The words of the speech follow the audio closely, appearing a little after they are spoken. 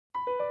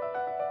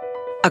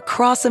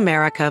Across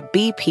America,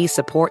 BP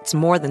supports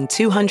more than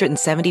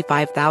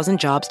 275,000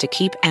 jobs to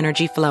keep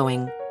energy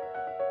flowing.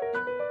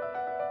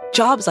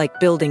 Jobs like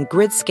building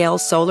grid-scale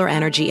solar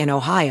energy in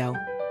Ohio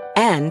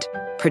and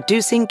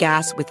producing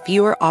gas with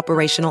fewer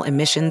operational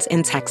emissions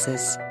in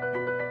Texas.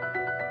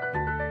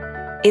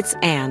 It's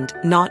and,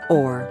 not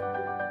or.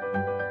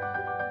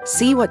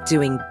 See what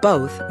doing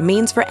both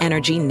means for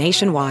energy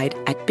nationwide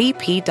at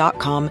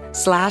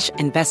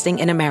bp.com/investing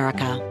in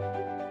America.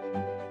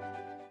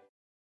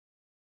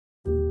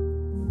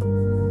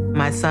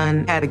 My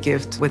son had a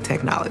gift with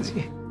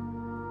technology.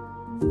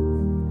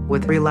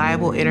 With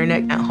reliable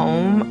internet at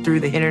home through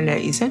the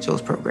Internet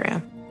Essentials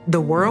program,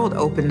 the world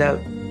opened up.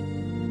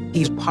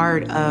 He's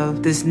part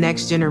of this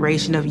next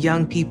generation of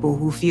young people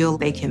who feel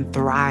they can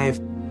thrive.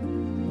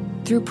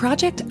 Through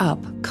Project UP,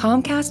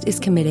 Comcast is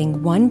committing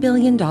 $1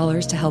 billion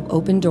to help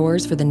open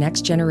doors for the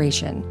next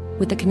generation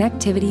with the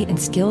connectivity and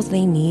skills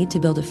they need to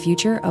build a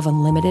future of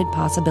unlimited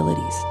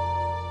possibilities.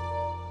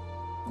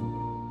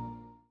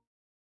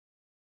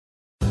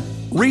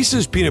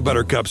 Reese's peanut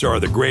butter cups are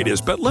the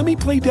greatest, but let me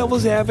play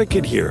devil's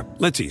advocate here.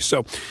 Let's see.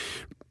 So,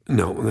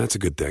 no, that's a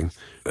good thing.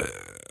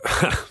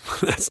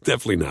 That's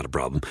definitely not a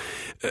problem.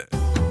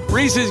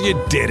 Reese's,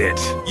 you did it.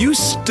 You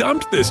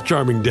stumped this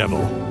charming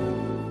devil.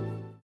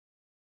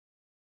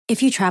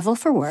 If you travel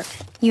for work,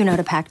 you know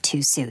to pack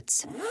 2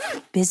 suits.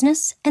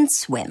 Business and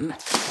swim.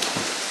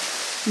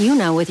 You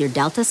know with your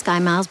Delta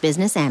SkyMiles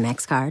Business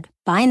Amex card,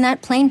 buying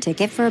that plane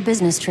ticket for a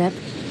business trip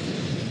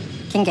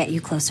can get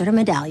you closer to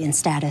medallion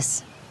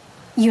status.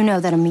 You know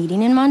that a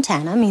meeting in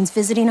Montana means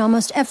visiting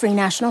almost every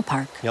national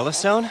park.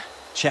 Yellowstone?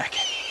 Check.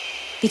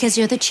 Because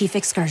you're the chief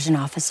excursion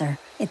officer.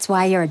 It's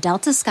why you're a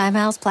Delta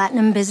SkyMiles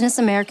Platinum Business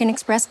American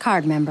Express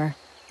card member.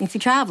 If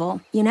you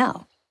travel, you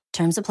know.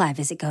 Terms apply.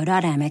 Visit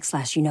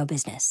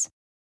go.amex/you-know-business.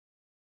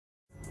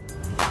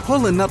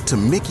 Pulling up to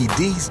Mickey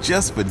D's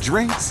just for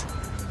drinks?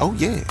 Oh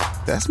yeah,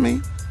 that's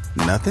me.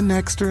 Nothing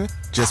extra,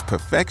 just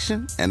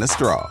perfection and a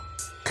straw.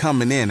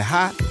 Coming in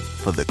hot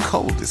for the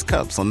coldest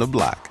cups on the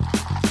block.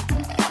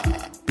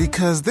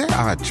 Because there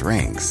are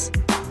drinks.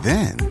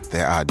 Then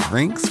there are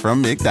drinks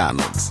from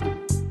McDonald's.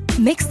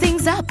 Mix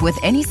things up with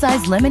any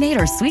size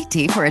lemonade or sweet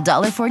tea for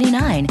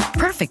 $1.49.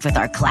 Perfect with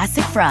our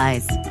classic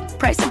fries.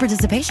 Price and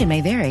participation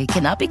may vary.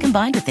 Cannot be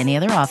combined with any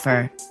other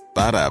offer.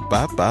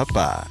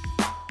 Ba-da-ba-ba-ba.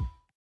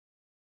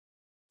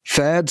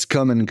 Fads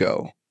come and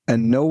go,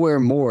 and nowhere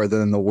more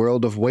than in the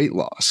world of weight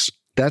loss.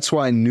 That's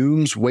why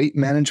Noom's weight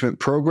management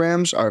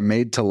programs are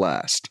made to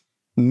last.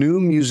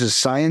 Noom uses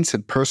science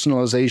and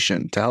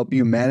personalization to help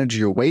you manage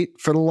your weight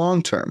for the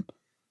long term.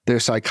 Their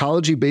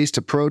psychology-based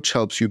approach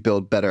helps you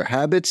build better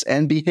habits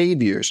and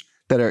behaviors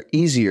that are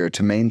easier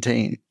to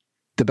maintain.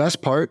 The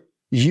best part?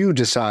 You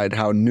decide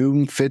how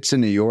Noom fits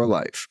into your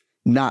life,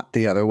 not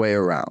the other way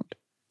around.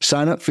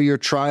 Sign up for your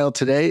trial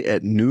today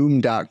at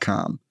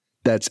Noom.com.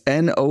 That's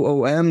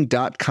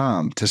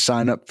Noom.com to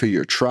sign up for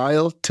your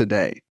trial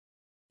today.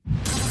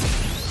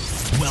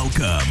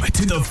 Welcome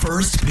to the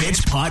First Pitch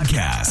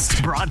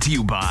Podcast, brought to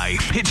you by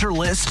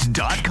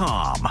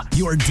PitcherList.com,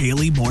 your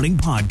daily morning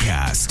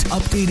podcast,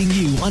 updating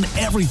you on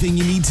everything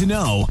you need to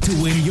know to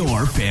win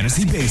your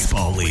fantasy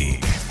baseball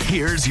league.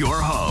 Here's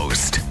your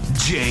host,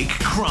 Jake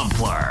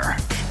Crumpler.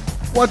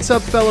 What's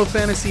up, fellow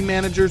fantasy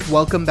managers?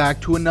 Welcome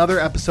back to another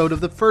episode of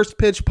the First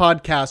Pitch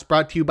Podcast,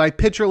 brought to you by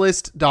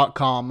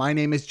PitcherList.com. My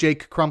name is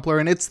Jake Crumpler,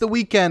 and it's the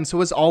weekend, so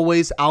as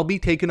always, I'll be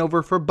taking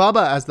over for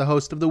Bubba as the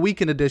host of the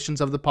weekend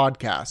editions of the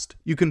podcast.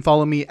 You can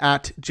follow me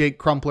at Jake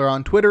Crumpler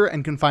on Twitter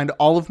and can find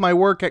all of my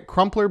work at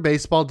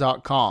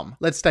CrumplerBaseball.com.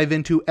 Let's dive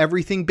into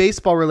everything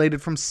baseball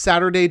related from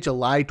Saturday,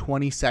 July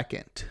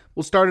 22nd.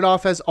 We'll start it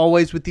off, as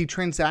always, with the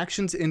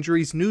transactions,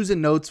 injuries, news,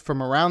 and notes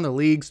from around the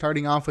league,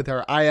 starting off with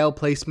our IL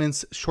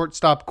placements.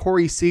 Shortstop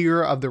Corey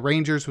Seager of the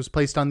Rangers was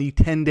placed on the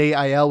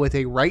 10-day IL with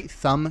a right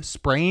thumb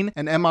sprain.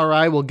 An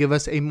MRI will give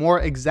us a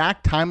more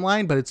exact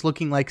timeline, but it's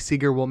looking like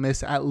Seager will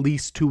miss at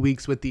least 2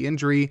 weeks with the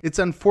injury. It's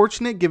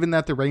unfortunate given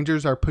that the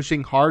Rangers are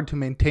pushing hard to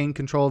maintain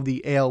control of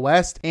the AL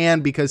West,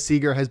 and because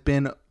Seager has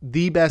been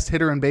the best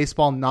hitter in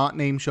baseball, not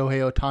named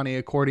Shohei Ohtani,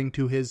 according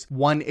to his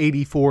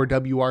 184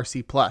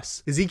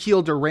 WRC+.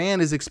 Ezekiel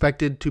Duran is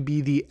expected to be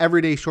the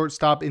everyday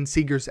shortstop in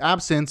Seager's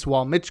absence,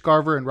 while Mitch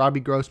Garver and Robbie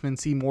Grossman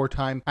see more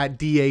time at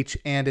DH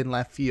and in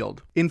left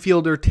field.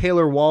 Infielder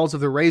Taylor Walls of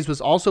the Rays was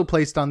also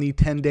placed on the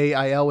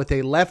 10-day IL with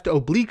a left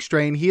oblique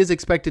strain. He is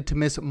expected to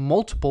miss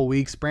multiple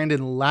weeks.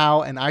 Brandon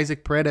Lau and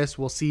Isaac Paredes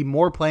will see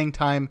more playing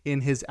time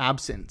in his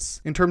absence.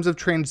 In terms of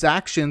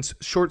transactions,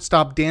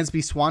 shortstop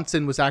Dansby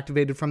Swanson was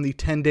activated from the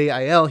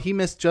 10-day IL. He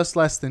missed just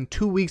less than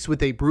 2 weeks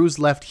with a bruised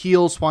left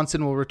heel.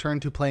 Swanson will return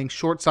to playing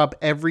shortstop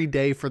every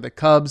day for the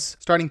Cubs.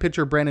 Starting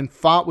pitcher Brandon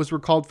Pfaadt was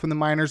recalled from the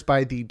minors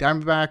by the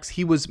Diamondbacks.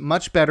 He was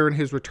much better in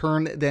his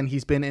return than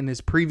he's been in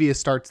his previous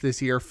starts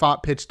this year.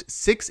 Pfaadt pitched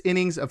 6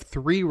 innings of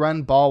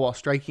 3-run ball while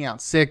striking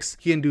out 6.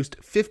 He induced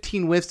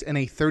 15 whiffs and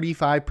a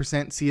 35%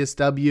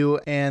 CSW,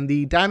 and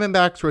the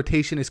Diamondbacks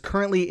rotation is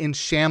currently in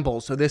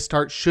shambles, so this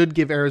start should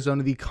give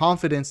Arizona the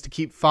confidence to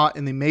keep Pfaadt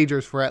in the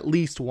majors for at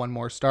least one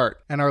more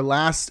start. And our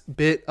last last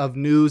bit of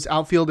news,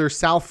 outfielder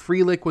Sal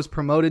Frelick was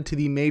promoted to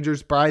the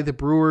majors by the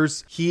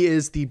Brewers. He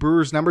is the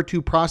Brewers' number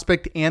 2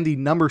 prospect and the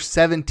number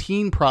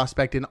 17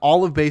 prospect in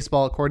all of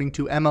baseball, according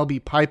to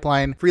MLB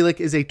Pipeline.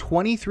 Frelick is a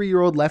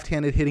 23-year-old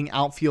left-handed hitting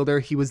outfielder.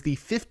 He was the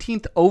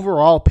 15th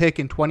overall pick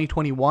in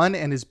 2021,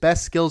 and his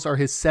best skills are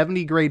his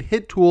 70-grade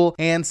hit tool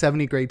and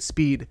 70-grade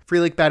speed.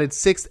 Frelick batted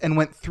 6th and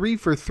went 3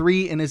 for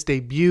 3 in his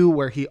debut,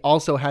 where he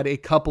also had a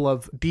couple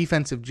of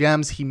defensive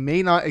gems. He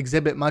may not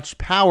exhibit much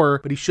power,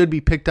 but he should be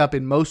picked up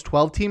in most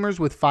 12-teamers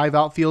with 5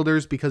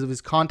 outfielders because of his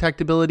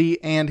contact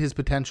ability and his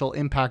potential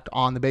impact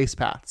on the base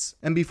paths.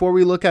 And before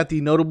we look at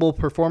the notable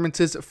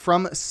performances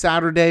from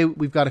Saturday,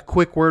 we've got a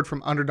quick word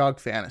from Underdog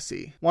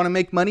Fantasy. Want to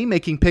make money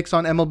making picks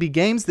on MLB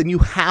games? Then you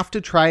have to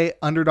try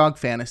Underdog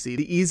Fantasy,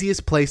 the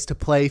easiest place to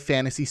play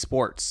fantasy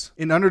sports.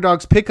 In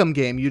Underdog's Pick'em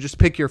game, you just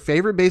pick your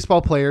favorite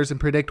baseball players and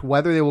predict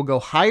whether they will go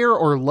higher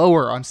or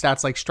lower on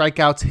stats like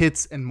strikeouts,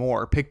 hits, and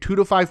more. Pick 2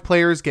 to 5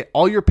 players, get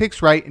all your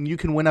picks right, and you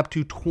can win up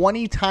to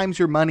 20 times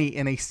your money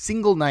in a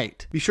single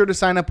night. Be sure to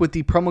sign up with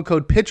the promo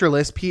code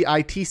PITCHERLIST,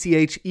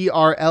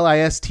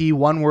 PITCHERLIST,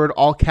 one word,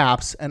 all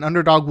caps, and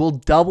Underdog will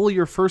double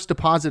your first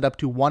deposit up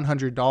to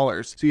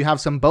 $100. So you have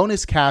some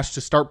bonus cash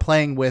to start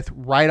playing with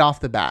right off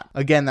the bat.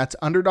 Again, that's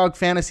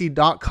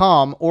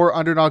UnderdogFantasy.com or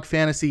Underdog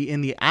Fantasy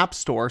in the App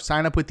Store.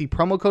 Sign up with the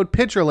promo code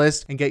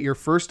PITCHERLIST and get your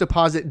first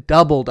deposit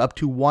doubled up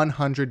to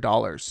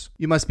 $100.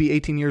 You must be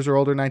 18 years or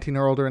older, 19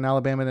 or older in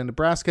Alabama and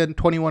Nebraska,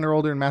 21 or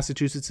older in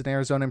Massachusetts and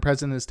Arizona, and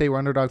present in the state where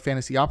Underdog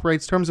Fantasy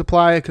operates. Terms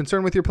apply. A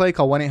concern with your play,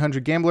 call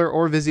 1-800-GAMBLER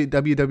or visit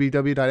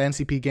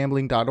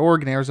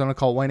www.ncpgambling.org. In Arizona,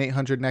 call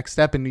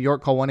 1-800-NEXT-STEP. In New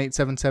York, call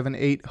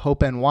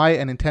 1-877-8-HOPE-NY.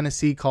 And in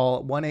Tennessee,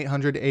 call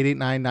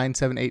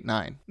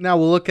 1-800-889-9789. Now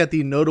we'll look at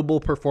the notable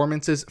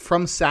performances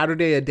from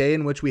Saturday, a day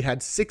in which we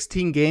had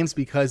 16 games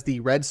because the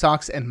Red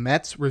Sox and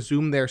Mets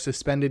resumed their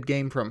suspended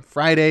game from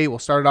Friday. We'll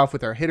start it off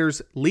with our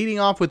hitters, leading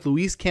off with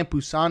Luis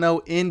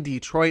Campusano in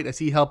Detroit as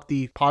he helped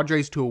the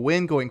Padres to a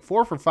win, going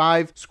 4 for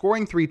 5,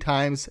 scoring 3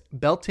 times,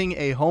 belting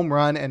a home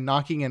run and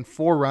knocking in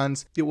 4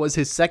 runs. It was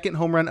his second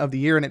home run of the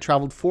year, and it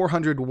traveled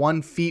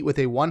 401 feet with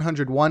a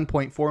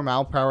 101.4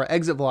 mile per hour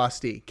exit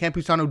velocity.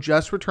 Campusano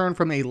just returned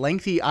from a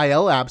lengthy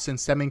IL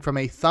absence stemming from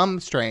a thumb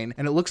strain,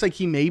 and it looks like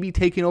he may be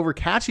taking over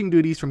catching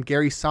duties from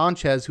Gary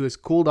Sanchez, who has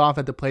cooled off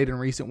at the plate in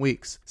recent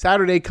weeks.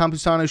 Saturday,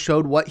 Campusano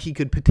showed what he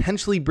could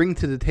potentially bring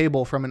to the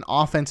table from an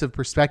offensive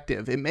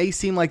perspective. It may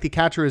seem like the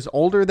catcher is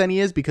older than he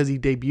is because he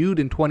debuted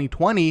in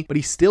 2020, but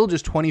he's still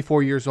just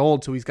 24 years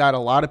old, so he's got a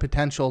lot of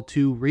potential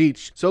to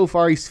reach. So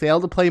far, he's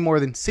failed to play more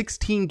than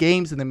 16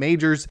 games in the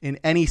majors in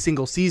any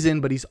single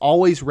season, but he's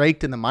always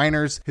raked in the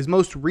minors. His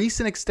most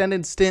recent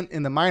extended stint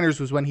in the minors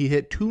was when he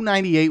hit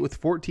 .298 with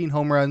 14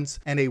 home runs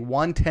and a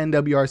 110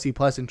 WRC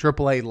plus in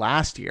AAA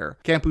last year.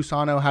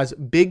 Campusano has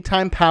big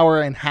time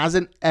power and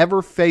hasn't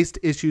ever faced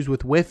issues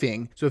with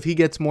whiffing, so if he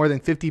gets more than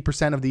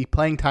 50% of the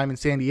playing time in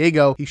San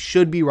Diego, he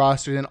should be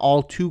rostered in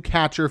all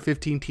 2-catcher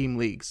 15-team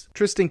leagues.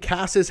 Tristan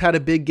Casas had a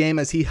big game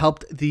as he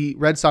helped the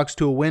Red Sox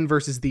to a win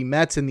versus the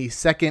Mets in the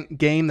second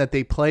game that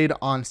they played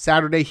on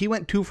Saturday. He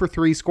went 2 for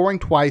 3, scoring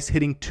twice,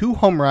 hitting 2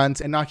 home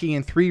runs and knocking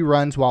in 3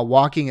 runs while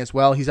walking as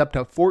well. He's up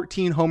to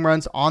 14 home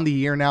runs on the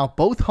year now.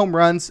 Both home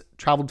runs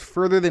traveled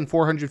further than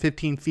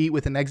 415 feet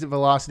with an exit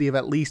velocity of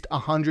at least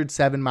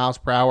 107 miles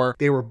per hour.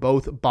 They were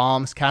both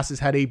bombs. Casas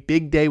had a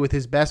big day with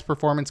his best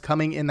performance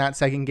coming in that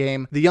second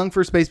game. The young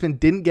first baseman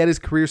didn't get his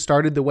career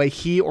started the way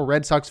he or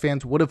Red Sox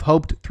fans would have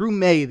hoped. Through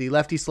May, the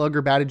lefty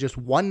slugger batted just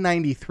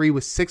 193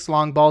 with 6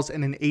 long balls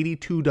and an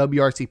 82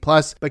 WRC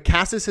plus, but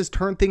Casas has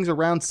turned things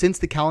around since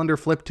the calendar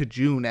flipped to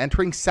June.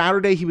 Entering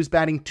Saturday, he was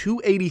batting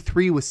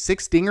 283 with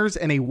 6 dingers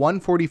and a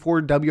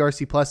 144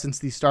 WRC plus since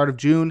the start of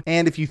June,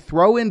 and if you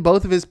throw in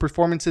both of his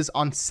performances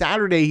on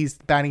Saturday, he's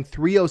batting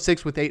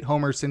 306 with 8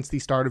 homers since the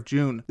start of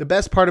June. The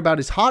best part about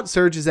his hot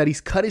surge is that he's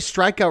cut his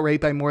strikeout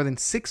rate by more than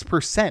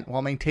 6%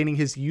 while maintaining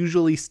his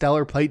usually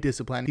stellar plate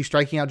discipline. He's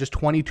striking out just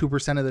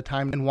 22% of the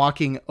time and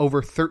walking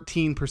over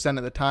 13%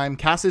 of the time.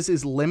 Casas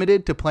is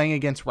limited to playing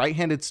against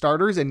right-handed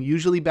starters and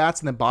usually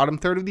bats in the bottom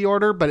third of the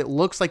order, but it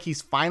looks like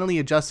he's finally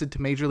adjusted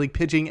to Major League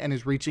pitching and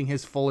is reaching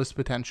his fullest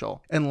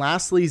potential. And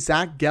lastly,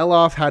 Zach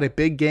Gelof had a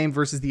big game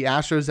versus the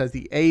Astros as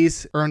the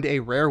A's earned a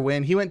rare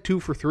win. He went 2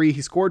 for 3.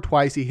 He scored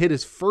twice. He hit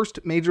his first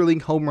Major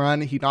League home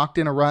run. He knocked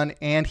in a run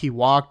and he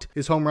walked.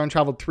 His home run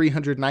traveled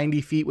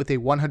 390 feet with a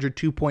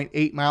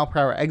 102.8 mile per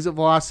hour exit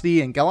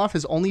velocity, and Gelof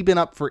has only been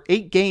up for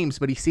 8 games,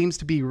 but he seems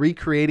to be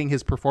recreating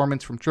his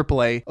performance from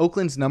AAA.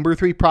 Oakland's number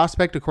 3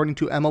 prospect, according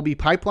to MLB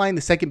Pipeline,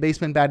 the second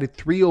baseman batted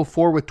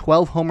 304 with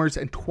 12 homers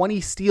and 20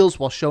 steals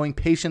while showing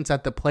patience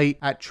at the plate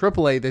at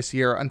AAA this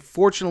year.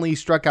 Unfortunately, he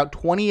struck out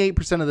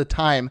 28% of the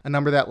time, a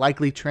number that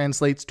likely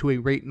translates to a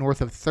rate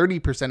north of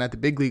 30% at the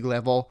big league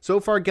level. So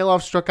far,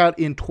 Gelof struck out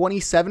in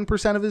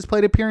 27% of his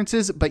plate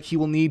appearances, but he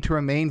will need to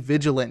remain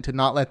vigilant to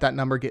not let that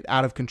number get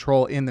out of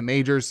control in the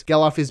majors.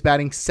 Gelof is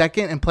batting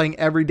second and playing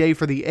every day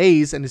for the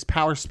A's, and his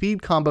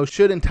power-speed combo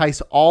should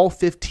entice all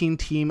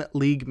 15-team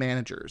league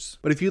managers.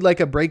 But if you'd like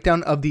a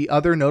breakdown of the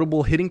other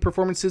notable hitting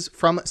performances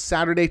from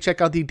Saturday,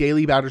 check out the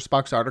Daily Batters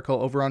Box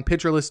article over on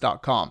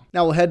PitcherList.com.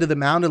 Now we'll head to the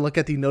mound and look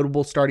at the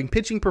notable starting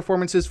pitching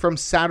performances from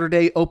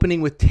Saturday,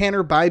 opening with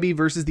Tanner Bibee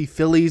versus the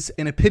Phillies.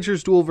 In a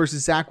pitcher's duel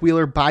versus Zach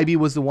Wheeler, Bibee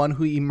was the one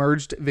who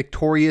emerged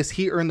victorious.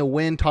 He earned the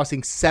win,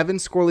 tossing 7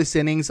 scoreless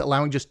innings,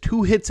 allowing just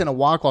 2 hits and a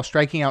walk while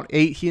striking out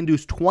 8. He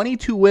induced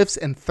 22 whiffs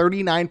and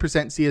 39%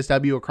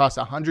 CSW across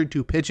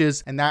 102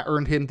 pitches, and that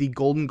earned him the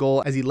golden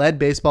goal as he led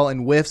baseball in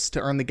whiffs to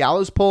earn the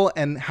Gallows Pole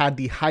and had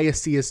the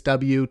highest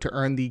CSW to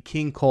earn the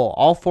King Cole.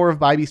 All 4 of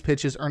Bibee's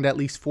pitches earned at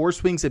least 4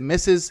 swings and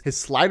misses. His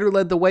slider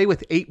led the way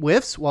with 8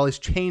 whiffs, while his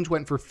change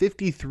went for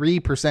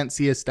 53%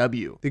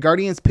 CSW. The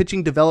Guardians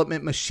pitching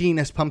development machine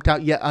has pumped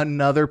out yet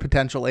another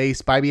potential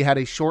ace. Bibee had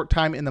a short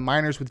time in the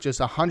minors with just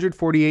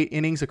 148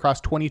 innings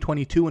across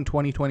 2022 and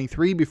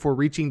 2023 before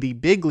reaching the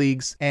big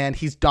leagues, and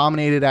he's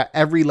dominated at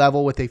every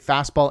level with a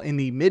fastball in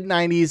the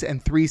mid-90s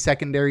and 3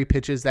 secondary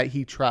pitches that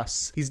he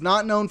trusts. He's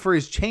not known for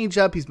his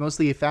changeup. He's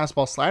mostly a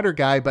fastball slider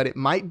guy, but it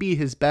might be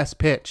his best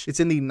pitch. It's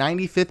in the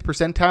 95th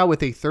percentile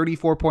with a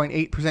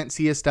 34.8%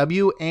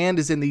 CSW and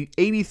is in the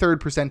 83rd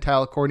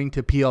percentile according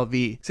to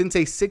PLV. Since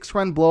a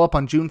 6-run blowup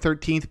on June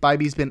 13th,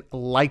 Bibee's been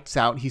lights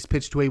out. He's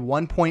pitched to a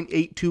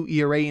 1.82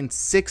 ERA in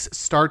 6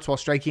 starts while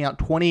striking out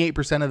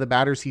 28% of the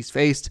batters he's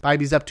faced.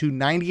 Bibee's up to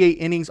 98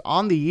 innings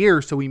on the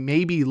year, so he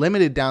may be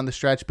limited down the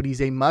stretch, but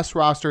he's a must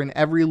roster in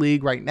every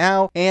league right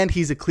now, and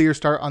he's a clear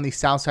start on the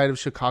south side of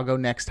Chicago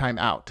next time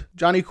out.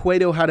 Johnny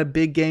Cueto had a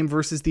big game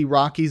versus the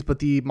Rockies, but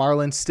the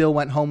Marlins still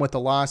went home with the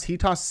loss. He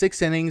tossed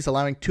 6 innings,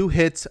 allowing 2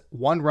 hits,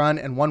 1 run,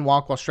 and 1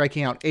 walk while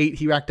striking out 8.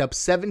 He racked up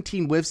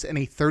 17 whiffs and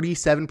a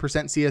 37%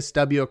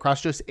 CSW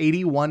across just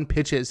 81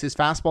 pitches. His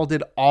fastball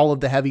did all of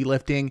the heavy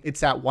lifting.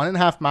 It's at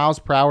 1.5 miles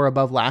per hour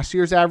above last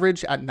year's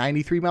average at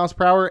 93 miles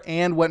per hour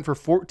and went for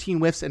 14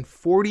 whiffs and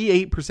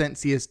 48%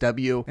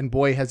 CSW. And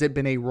boy, has it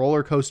been a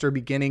roller coaster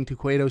beginning to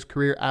Cueto's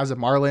career as a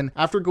Marlin.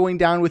 After going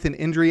down with an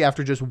injury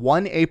after just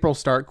 1 April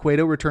start,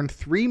 Cueto returned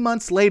 3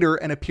 months later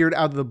and appeared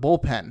out of the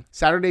bullpen.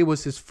 Saturday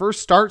was his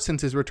first start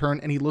since his return,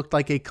 and he looked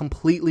like a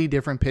completely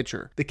different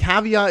pitcher. The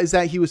caveat is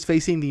that he was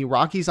facing the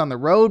Rockies on the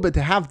road, but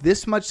to have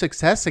this much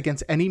success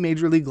against any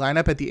major league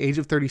lineup at the age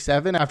of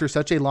 37 after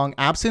such a long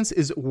absence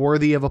is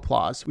worthy of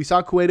applause. We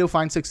saw Cueto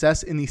find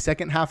success in the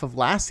second half of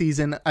last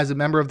season as a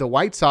member of the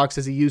White Sox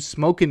as he used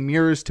smoke and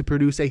mirrors to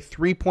produce a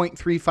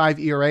 3.35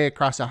 ERA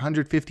across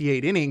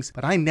 158 innings,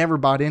 but I never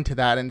bought into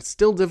that, and it's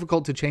still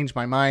difficult to change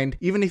my mind.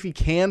 Even if he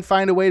can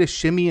find a way to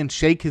shimmy and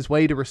shake his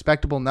way to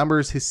respectable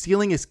numbers, his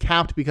ceiling is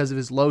capped because of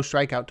his low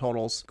strikeout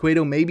totals.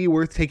 Cueto may be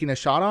worth taking a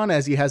shot on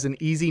as he has an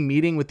easy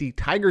meeting with the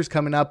Tigers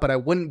coming up, but I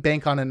wouldn't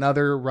bank on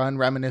another run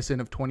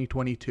reminiscent of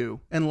 2022.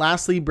 And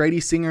lastly, Brady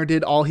Singer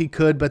did all he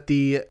could, but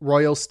the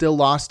Royals still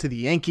lost to the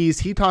Yankees.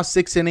 He tossed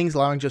 6 innings,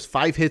 allowing just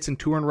 5 hits and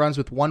 2 earned runs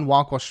with 1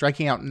 walk while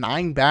striking out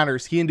 9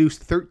 batters. He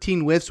induced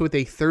 13 whiffs with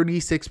a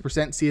 36%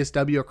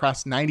 CSW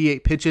across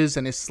 98 pitches,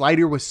 and his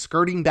slider was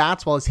skirting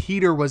bats while his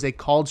heater was a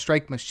called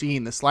strike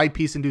machine. The slide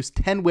piece induced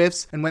 10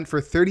 whiffs and went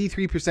for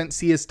 33%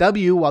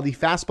 CSW, while the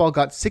fastball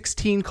got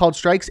 16 called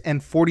strikes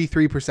and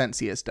 43%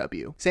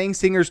 CSW. Saying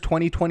Singer's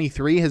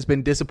 2023 has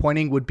been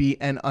disappointing would be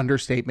an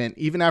understatement.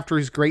 Even after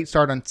his great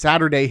start on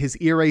Saturday, his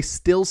ERA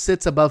still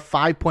sits above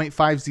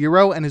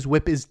 5.50 and his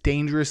whip is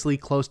dangerously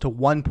close to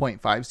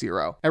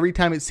 1.50. Every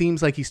time it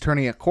seems like he's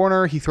turning a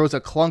corner, he throws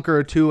a clunker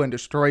or two and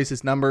destroys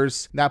his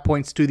numbers. That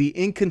points to the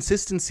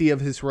inconsistency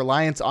of his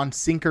reliance on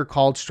sinker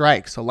called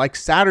strikes. So like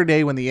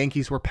Saturday when the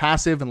Yankees were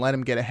passive and let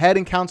him get ahead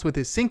in counts with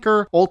his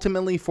sinker,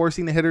 ultimately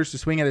forcing the hitters to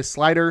swing at his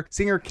slider,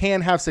 Singer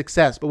can have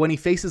success, but when he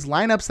faces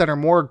lineups that are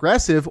more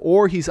aggressive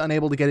or he's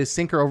unable to get his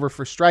sinker over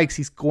for strikes,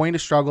 he's going to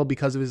struggle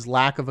because of his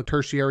lack of a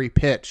tertiary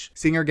pitch.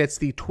 Singer gets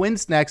the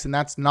Twins next, and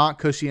that's not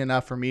cushy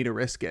enough for me to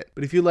risk it.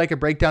 But if you'd like a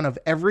breakdown of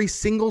every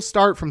single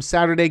start from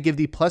Saturday, give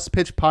the Plus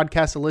Pitch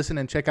podcast a listen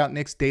and check out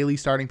Nick's daily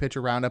starting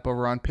pitcher roundup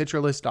over on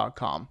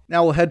PitcherList.com.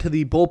 Now we'll head to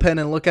the bullpen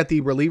and look at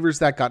the relievers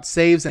that got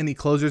saves and the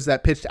closers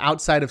that pitched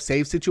outside of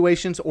save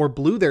situations or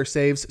blew their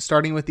saves,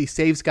 starting with the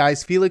saves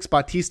guys. Felix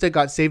Bautista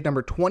got save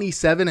number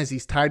 27 as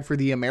he's tied for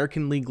the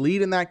American League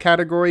lead in that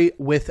category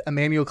with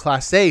Emmanuel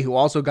Clase, who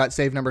also got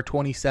save number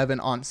 27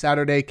 on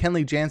Saturday.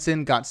 Kenley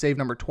Jansen got save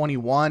number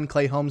 21,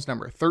 Clay Holmes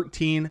number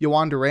 13.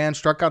 Yohan Duran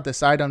struck out the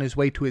side on his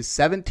way to his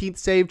 17th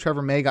save.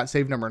 Trevor May got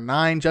save number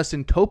 9.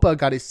 Justin Topa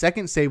got his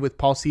second save with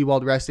Paul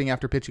Sewald resting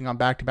after pitching on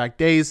back-to-back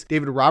days.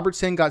 David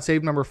Robertson got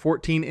save number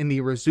 14 in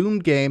the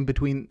resumed game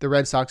between the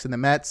Red Sox and the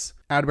Mets.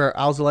 Adbert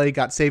Alzolay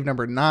got save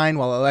number 9,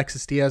 while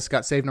Alexis Diaz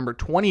got save number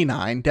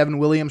 29. Devin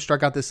Williams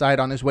struck out the side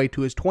on his way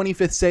to his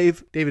 25th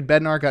save. David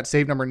Bednar got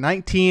save number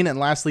 19. And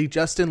lastly,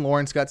 Justin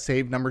Lawrence got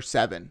save number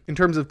 7. In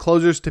terms of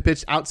closers to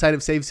pitch outside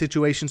of save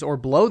situations or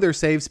below their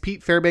saves,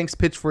 Pete Fairbanks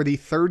pitched for the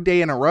 3rd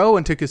day in a row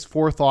and took his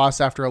 4th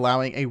loss after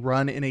allowing a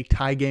run in a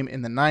tie game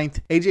in the 9th.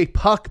 AJ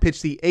Puck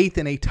pitched the 8th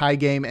in a tie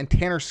game, and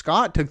Tanner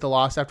Scott took the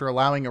loss after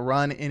allowing a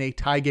run in a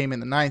tie game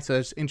in the 9th. So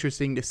it's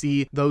interesting to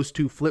see those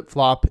two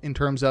flip-flop in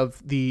terms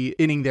of the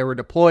inning they were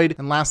deployed.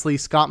 And lastly,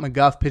 Scott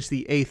McGuff pitched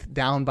the 8th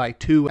down by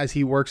 2 as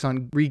he works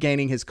on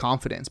regaining his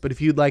confidence. But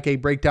if you'd like a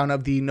breakdown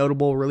of the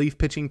notable relief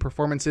pitching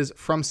performances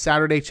from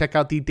Saturday, check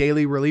out the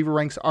Daily Reliever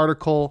Ranks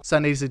article.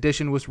 Sunday's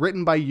edition was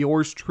written by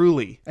yours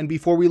truly. And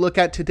before we look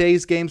at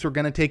today's games, we're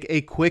going to take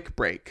a quick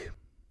break.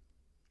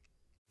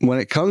 When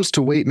it comes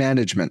to weight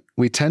management,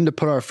 we tend to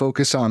put our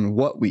focus on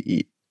what we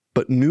eat,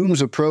 but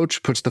Noom's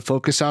approach puts the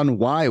focus on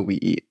why we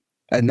eat,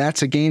 and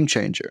that's a game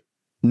changer.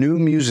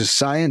 Noom uses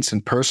science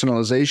and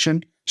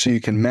personalization so you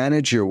can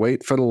manage your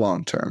weight for the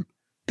long term.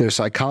 Their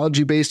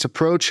psychology-based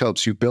approach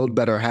helps you build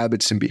better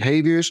habits and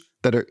behaviors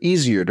that are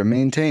easier to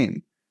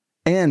maintain,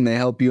 and they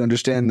help you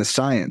understand the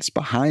science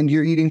behind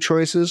your eating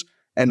choices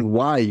and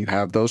why you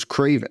have those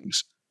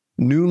cravings.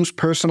 Noom's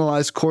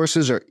personalized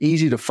courses are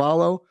easy to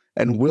follow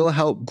and will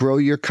help grow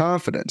your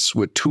confidence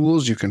with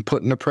tools you can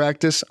put into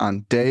practice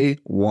on day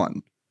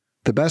 1.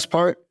 The best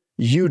part?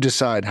 You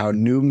decide how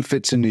Noom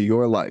fits into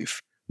your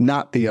life,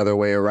 not the other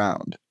way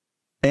around.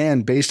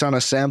 And based on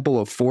a sample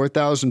of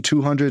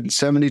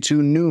 4,272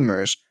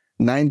 Noomers,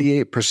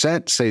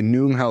 98% say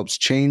Noom helps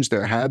change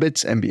their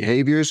habits and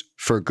behaviors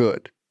for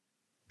good.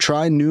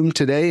 Try Noom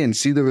today and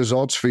see the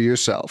results for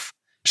yourself.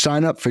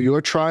 Sign up for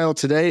your trial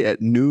today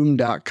at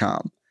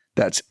Noom.com.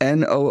 That's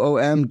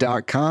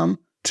Noom.com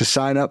to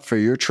sign up for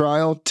your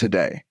trial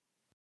today.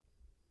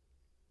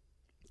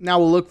 Now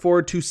we'll look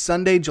forward to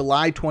Sunday,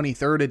 July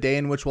 23rd, a day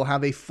in which we'll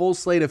have a full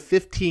slate of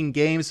 15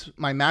 games.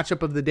 My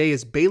matchup of the day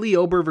is Bailey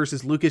Ober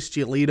versus Lucas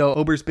Giolito.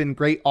 Ober's been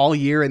great all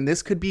year, and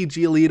this could be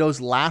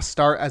Giolito's last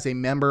start as a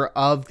member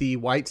of the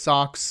White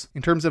Sox.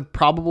 In terms of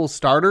probable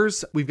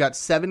starters, we've got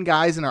 7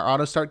 guys in our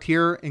auto start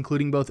tier,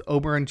 including both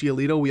Ober and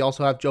Giolito. We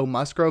also have Joe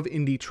Musgrove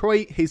in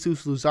Detroit,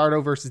 Jesus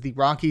Luzardo versus the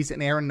Rockies,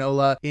 and Aaron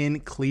Nola in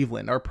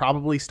Cleveland. Our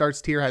probably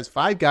starts tier has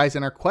 5 guys,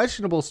 and our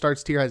questionable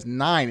starts tier has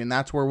 9, and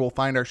that's where we'll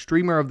find our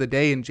streamer of the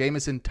day in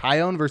Jameson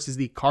Taillon versus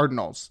the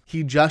Cardinals.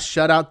 He just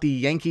shut out the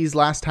Yankees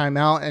last time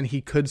out, and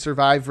he could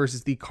survive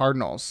versus the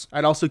Cardinals.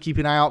 I'd also keep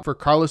an eye out for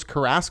Carlos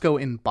Carrasco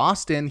in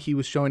Boston. He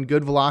was showing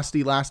good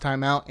velocity last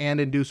time out and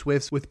induced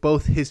whiffs with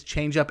both his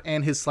changeup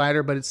and his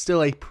slider, but it's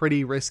still a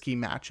pretty risky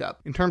matchup.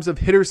 In terms of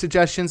hitter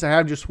suggestions, I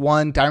have just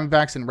one: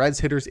 Diamondbacks and Reds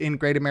hitters in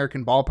Great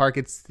American Ballpark.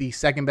 It's the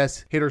second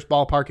best hitters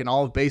ballpark in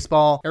all of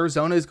baseball.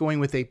 Arizona is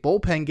going with a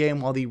bullpen game,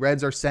 while the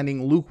Reds are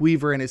sending Luke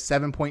Weaver and his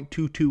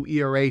 7.22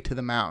 ERA to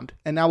the mound.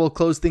 And now we'll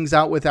close things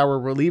out with our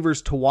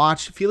relievers to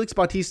watch. Felix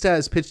Bautista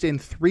has pitched in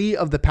 3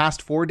 of the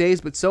past 4 days,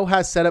 but so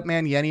has setup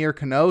man Yennier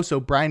Cano, so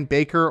Brian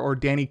Baker or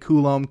Danny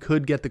Coulombe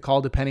could get the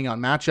call depending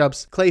on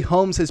matchups. Clay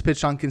Holmes has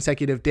pitched on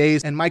consecutive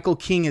days, and Michael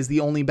King is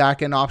the only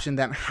back-end option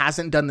that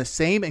hasn't done the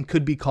same and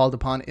could be called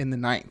upon in the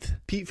 9th.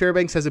 Pete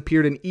Fairbanks has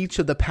appeared in each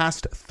of the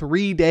past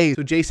 3 days,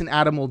 so Jason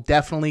Adam will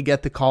definitely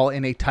get the call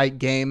in a tight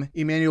game.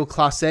 Emmanuel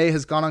Clase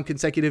has gone on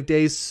consecutive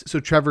days,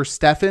 so Trevor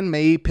Stephan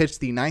may pitch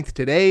the 9th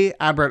today.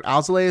 Adbert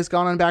Alzolay has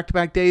gone on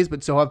back-to-back days,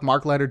 but so have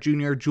Mark Leiter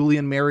Jr.,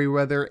 Julian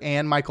Merriweather,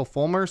 and Michael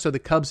Fulmer, so the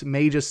Cubs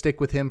may just stick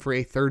with him for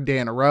a 3rd day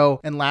in a row.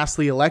 And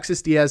lastly,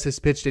 Alexis Diaz has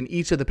pitched in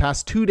each of the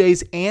past 2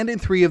 days and in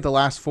 3 of the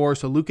last 4,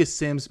 so Lucas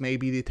Sims may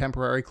be the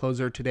temporary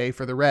closer today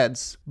for the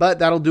Reds. But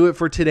that'll do it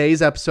for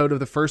today's episode of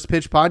the First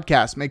Pitch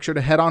Podcast. Make sure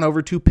to head on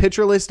over to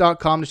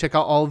pitcherlist.com to check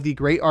out all of the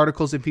great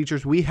articles and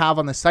features we have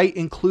on the site,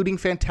 including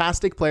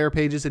fantastic player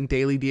pages and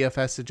daily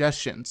DFS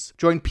suggestions.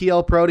 Join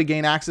PL Pro to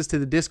gain access to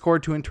the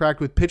Discord to interact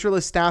with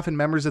PitcherList staff and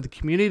members of the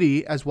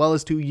community, as well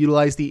as to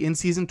utilize the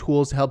in-season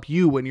tools to help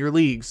you win your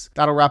leagues.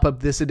 That'll wrap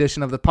up this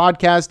edition of the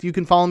podcast. You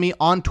can follow me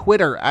on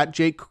Twitter at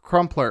Jake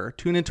Crumpler.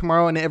 Tune in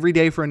tomorrow and every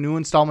day for a new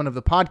installment of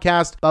the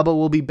podcast. Bubba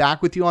will be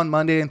back with you on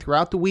Monday and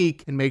throughout the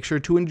week, and make sure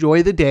to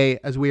enjoy the day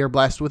as we are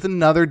blessed with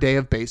another day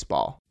of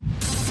baseball.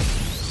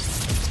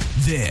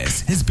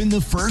 This has been the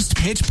First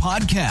Pitch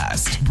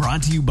Podcast,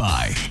 brought to you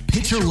by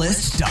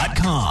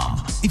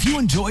PitcherList.com. If you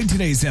enjoyed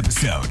today's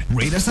episode,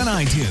 rate us on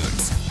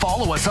iTunes,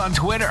 follow us on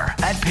Twitter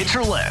at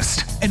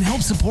PitcherList, and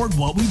help support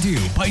what we do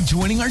by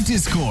joining our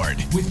Discord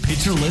with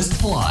PitcherList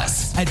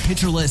Plus at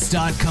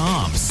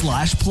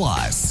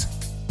PitcherList.com/plus.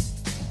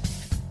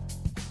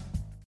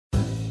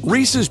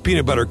 Reese's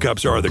Peanut Butter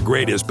Cups are the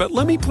greatest, but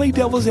let me play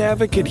devil's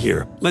advocate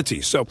here. Let's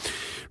see. So,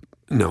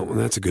 no,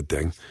 that's a good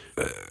thing.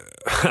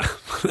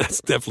 That's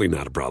definitely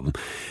not a problem.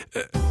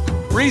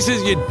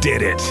 Reese's, you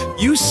did it.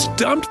 You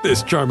stumped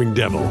this charming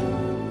devil.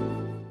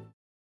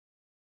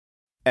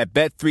 At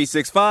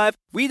Bet365,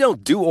 we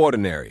don't do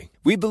ordinary.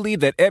 We believe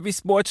that every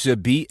sport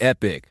should be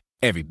epic.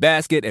 Every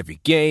basket,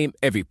 every game,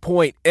 every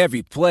point,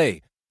 every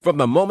play. From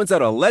the moments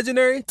that are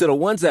legendary to the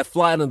ones that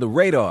fly under the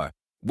radar.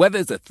 Whether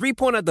it's a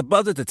three-pointer at the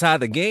buzzer to tie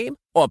the game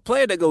or a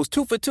player that goes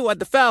 2 for 2 at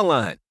the foul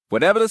line.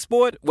 Whatever the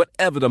sport,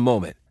 whatever the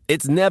moment.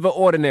 It's never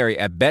ordinary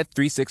at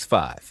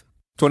Bet365.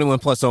 21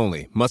 plus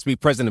only. Must be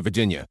present in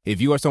Virginia. If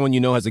you or someone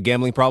you know has a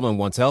gambling problem and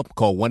wants help,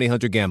 call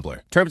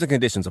 1-800-GAMBLER. Terms and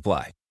conditions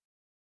apply.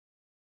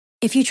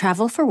 If you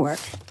travel for work,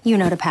 you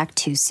know to pack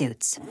 2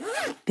 suits.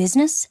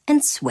 Business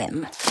and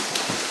swim.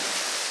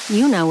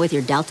 You know with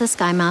your Delta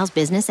SkyMiles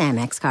Business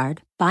Amex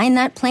card, buying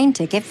that plane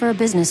ticket for a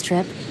business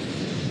trip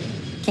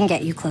can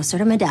get you closer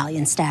to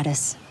medallion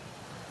status.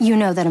 You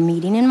know that a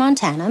meeting in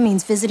Montana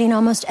means visiting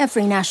almost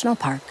every national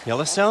park.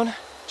 Yellowstone?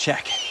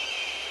 Check.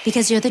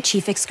 Because you're the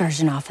chief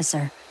excursion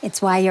officer.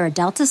 It's why you're a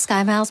Delta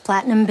SkyMiles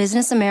Platinum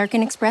Business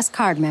American Express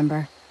card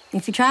member.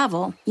 If you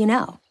travel, you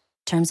know.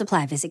 Terms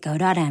apply. Visit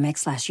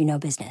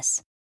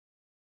go.amex/you-know-business.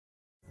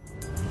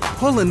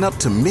 Pulling up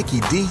to Mickey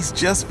D's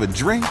just for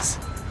drinks?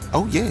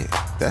 Oh yeah,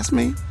 that's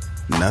me.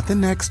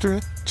 Nothing extra,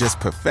 just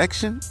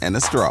perfection and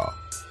a straw.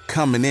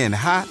 Coming in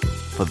hot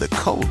for the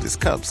coldest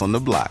cups on the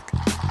block.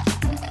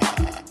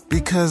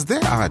 Because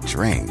there are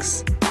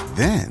drinks.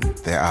 Then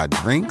there are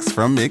drinks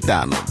from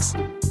McDonald's.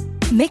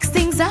 Mix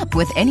things up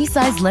with any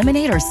size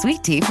lemonade or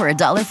sweet tea for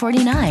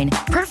 $1.49.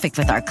 Perfect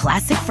with our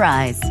classic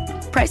fries.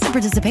 Price and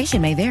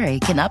participation may vary.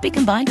 Cannot be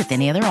combined with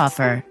any other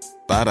offer.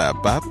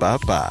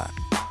 Ba-da-ba-ba-ba.